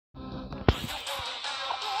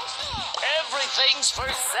Everything's for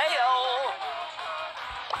sale.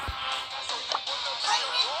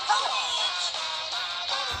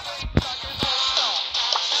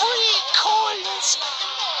 3 coins.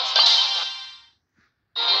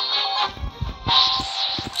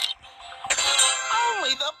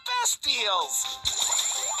 Only the best deals.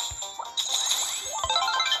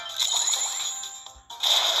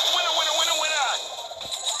 Winner, winner, winner, winner.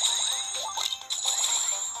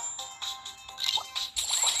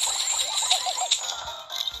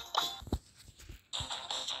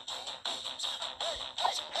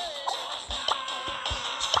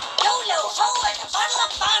 Like a bottle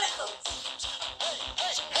of barnacles.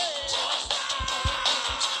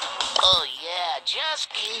 Oh yeah, just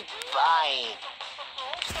keep buying.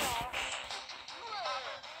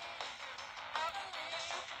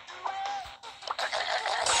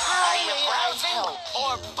 Are you browsing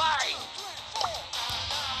or buying?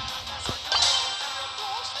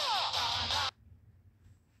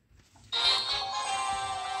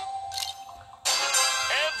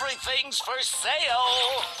 Everything's for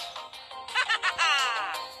sale.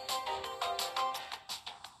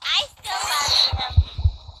 I still love him.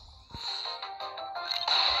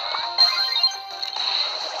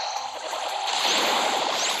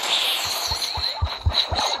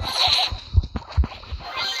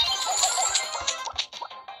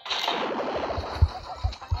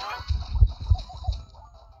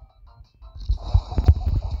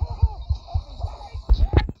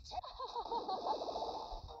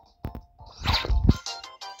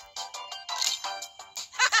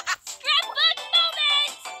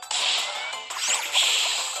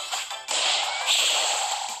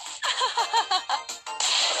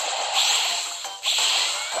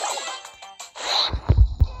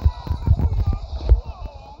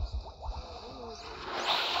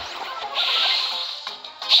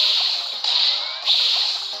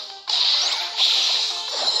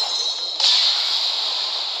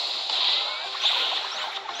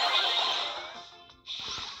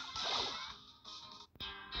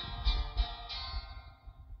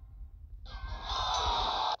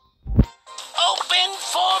 Open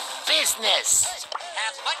for business.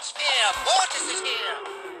 Have much fear, Mortis is here.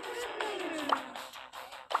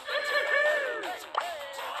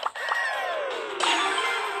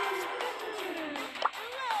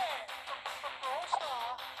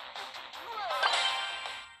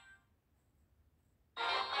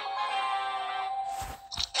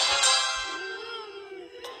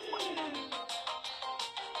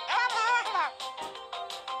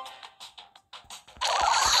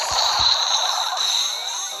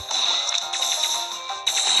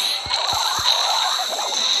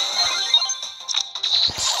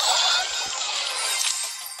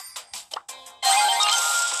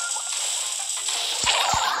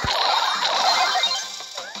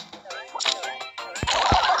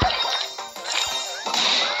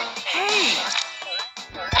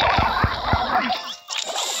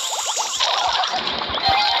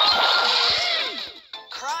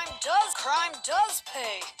 Crime does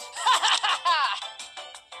pay.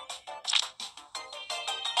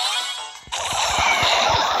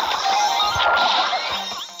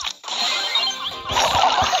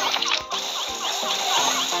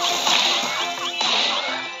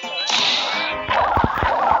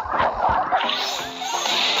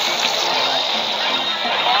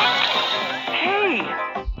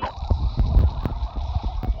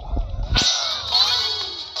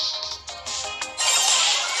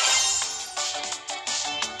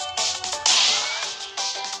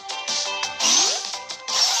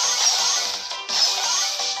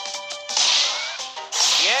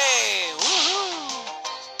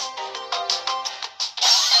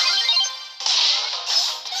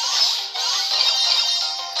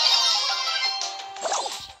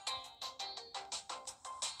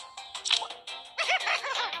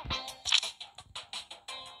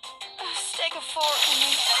 Take a fork from me.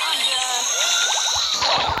 I'm done.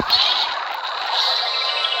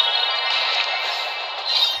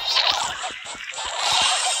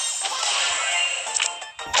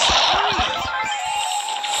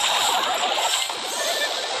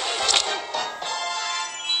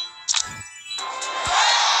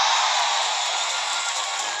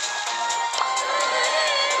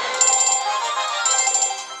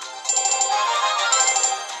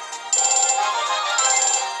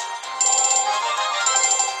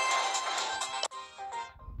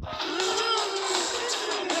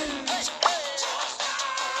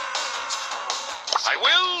 I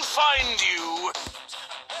will find you.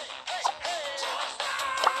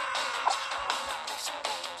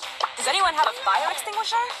 Does anyone have a fire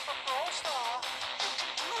extinguisher?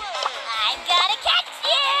 I'm gonna catch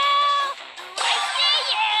you!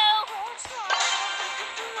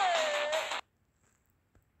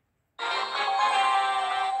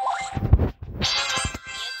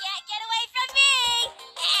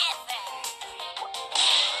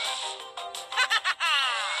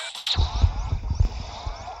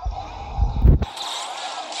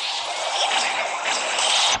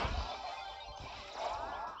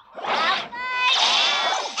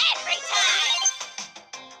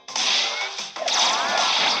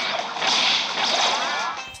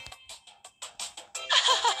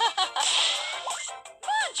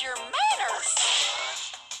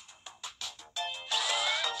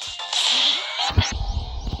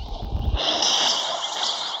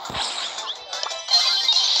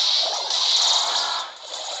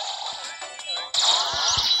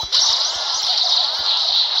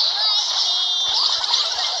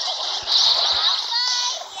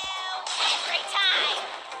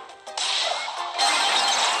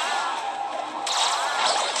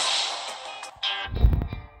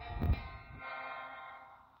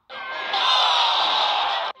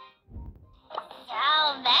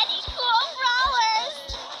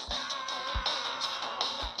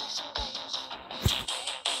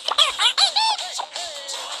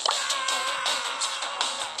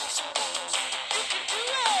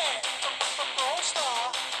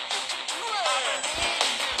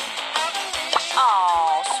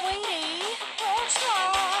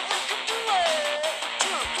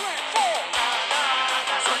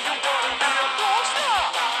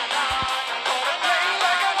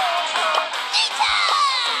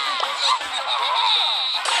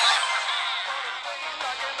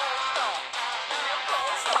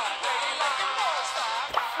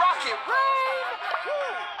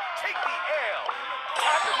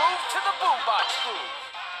 Let's move.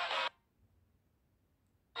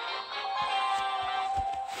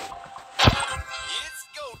 It's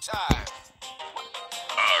go time.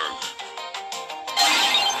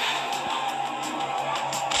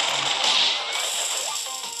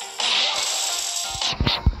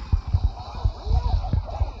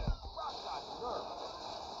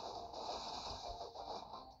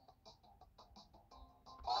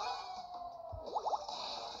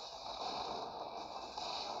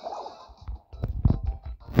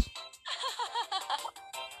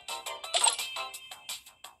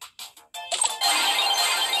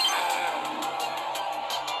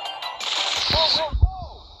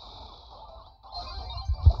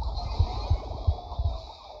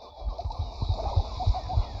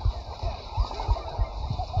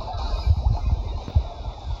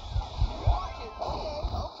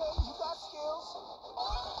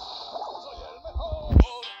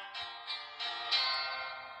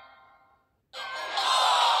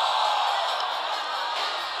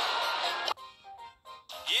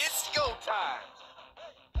 It's go time.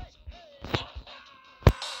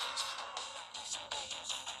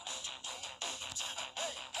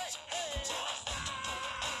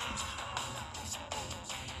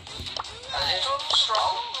 A little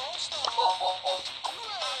strong.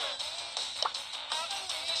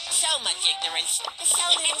 So much ignorance. So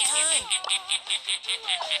little time.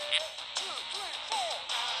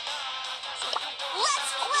 Let's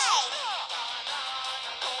play!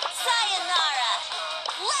 Sayonara!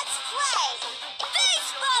 Let's play!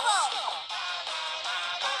 Face bubble!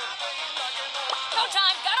 No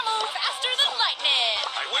time, gotta move faster than lightning.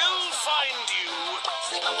 I will find you.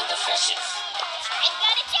 Sleep with the fishes. I'm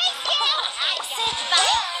gonna chase you! I'm sick,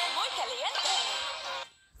 bye! Muy caliente.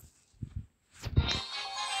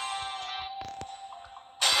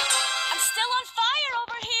 I'm still on fire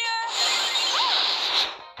over here.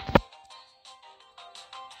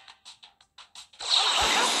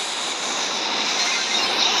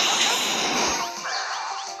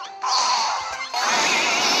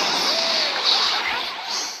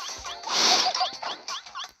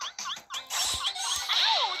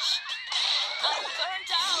 Ouch! I'm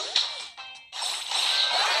burnt out.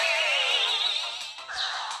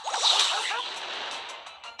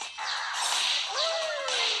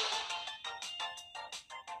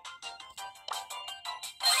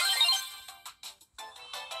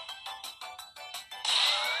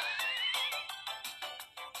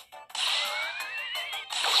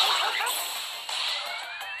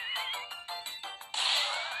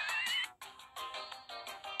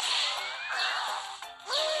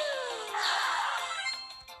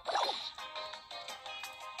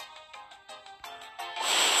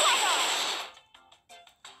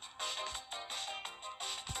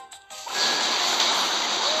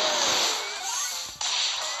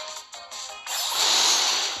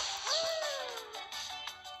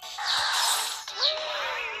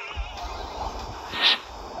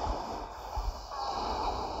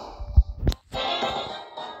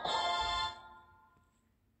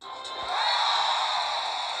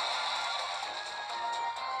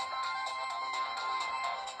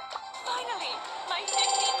 Finally, my 15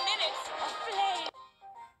 minutes of flame.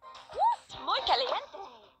 Woo, muy caliente.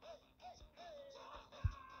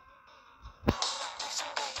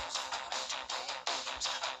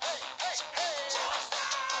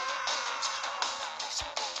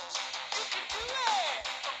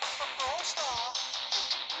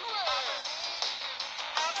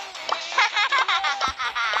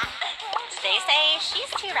 They say she's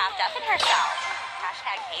too wrapped up in herself.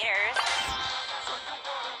 Hashtag haters.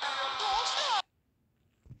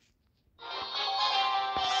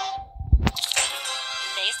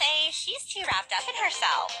 They say she's too wrapped up in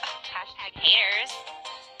herself. Hashtag haters.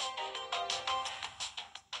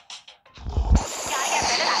 Gotta get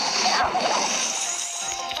rid of that smell.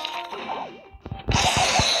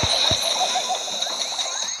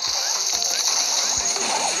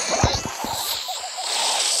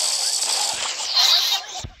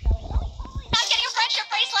 Not getting a friendship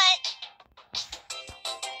bracelet.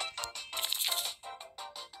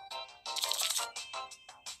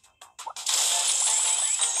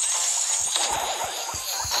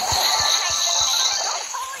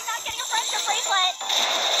 Totally not getting a friendship bracelet.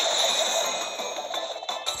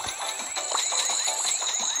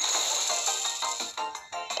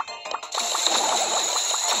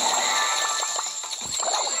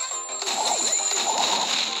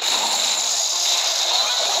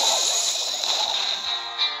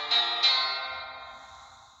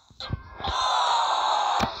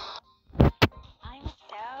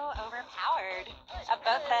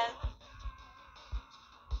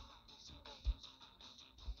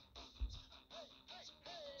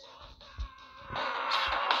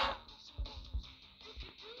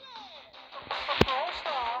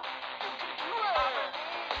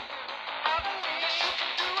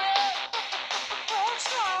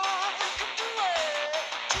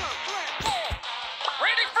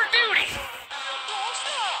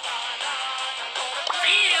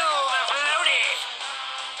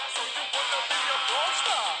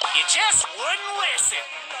 just wouldn't listen.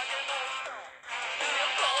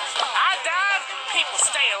 I dive, people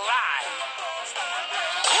stay alive.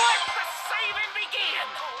 Let the saving begin.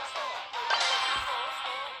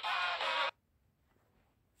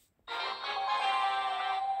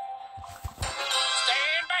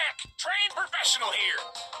 Stand back. Trained professional here.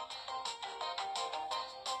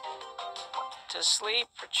 To sleep,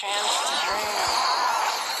 perchance to dream.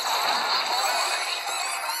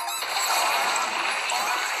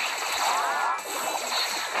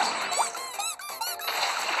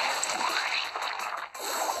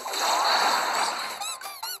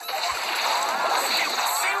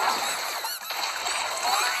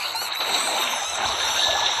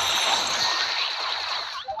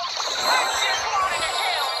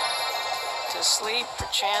 To sleep,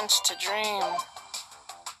 perchance to dream.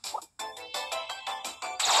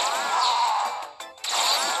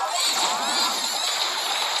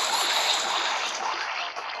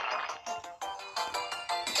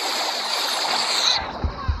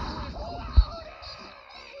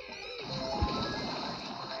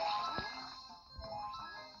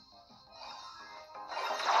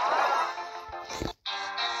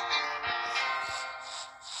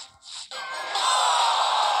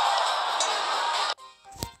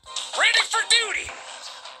 Ready for duty.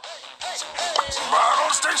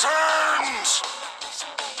 Battle stations.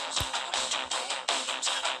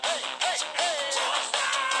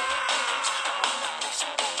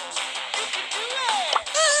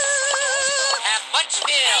 Have much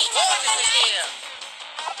fear. Force is here.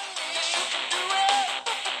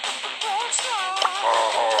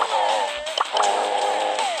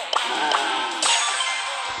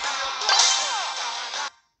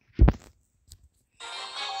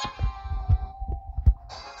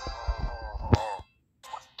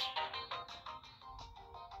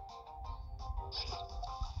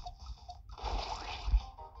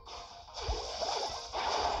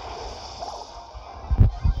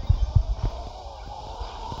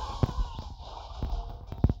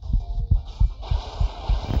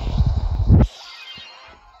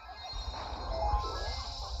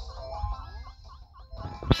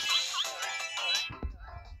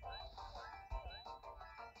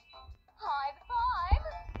 High five.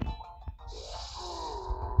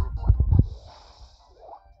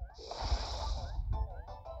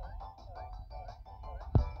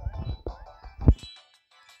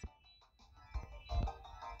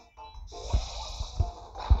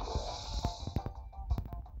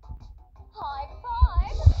 High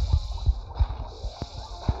five.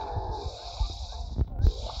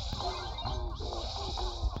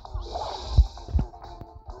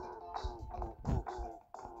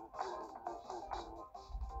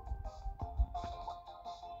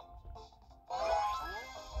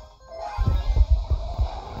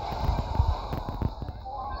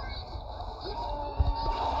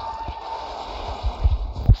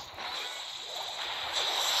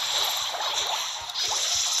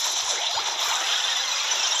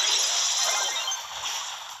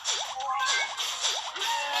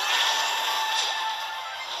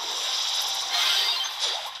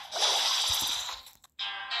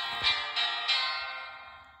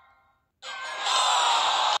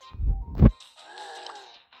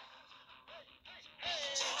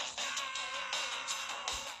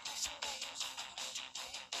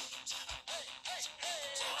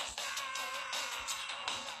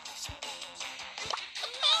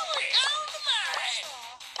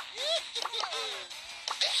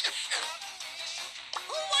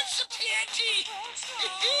 Who wants a PNG?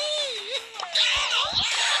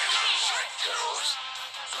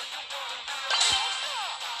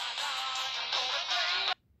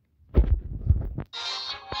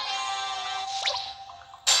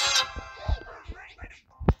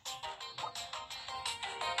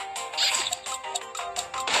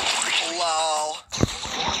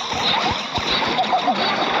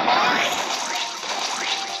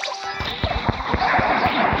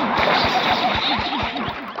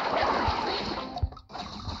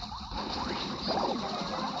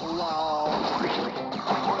 Lol.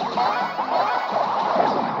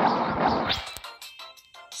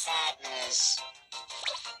 Sadness.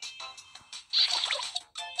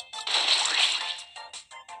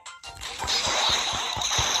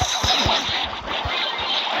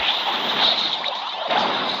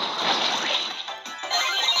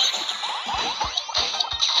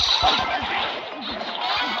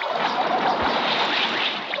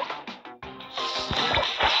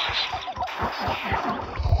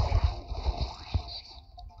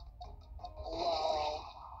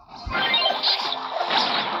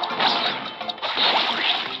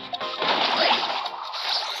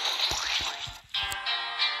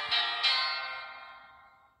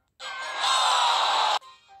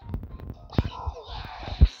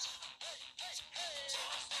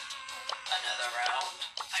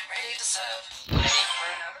 to serve. Ready for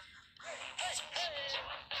another?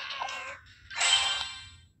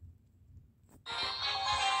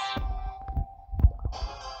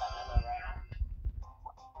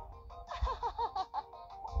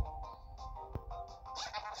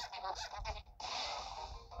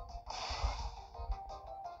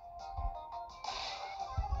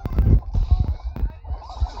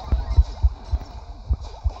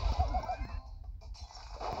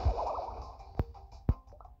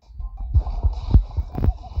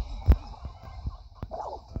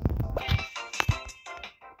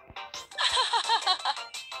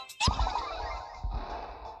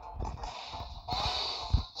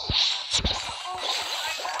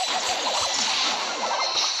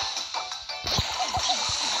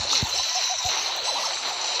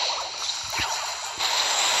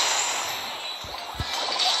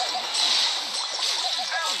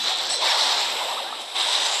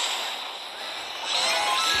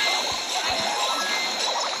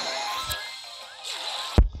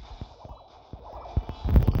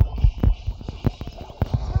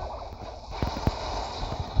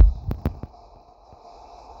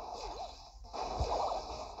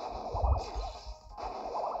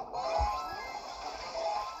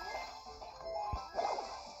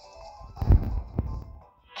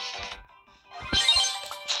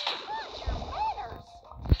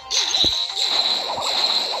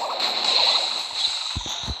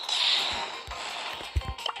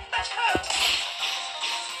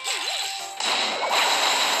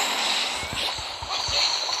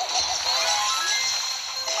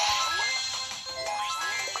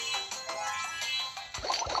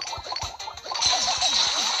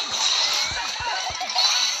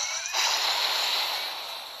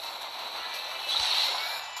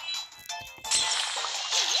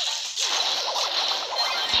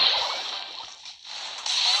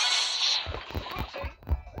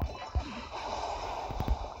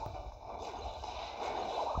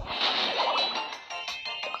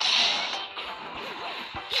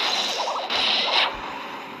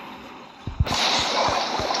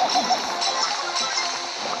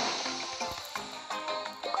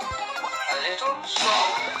 A little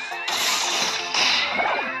stronger.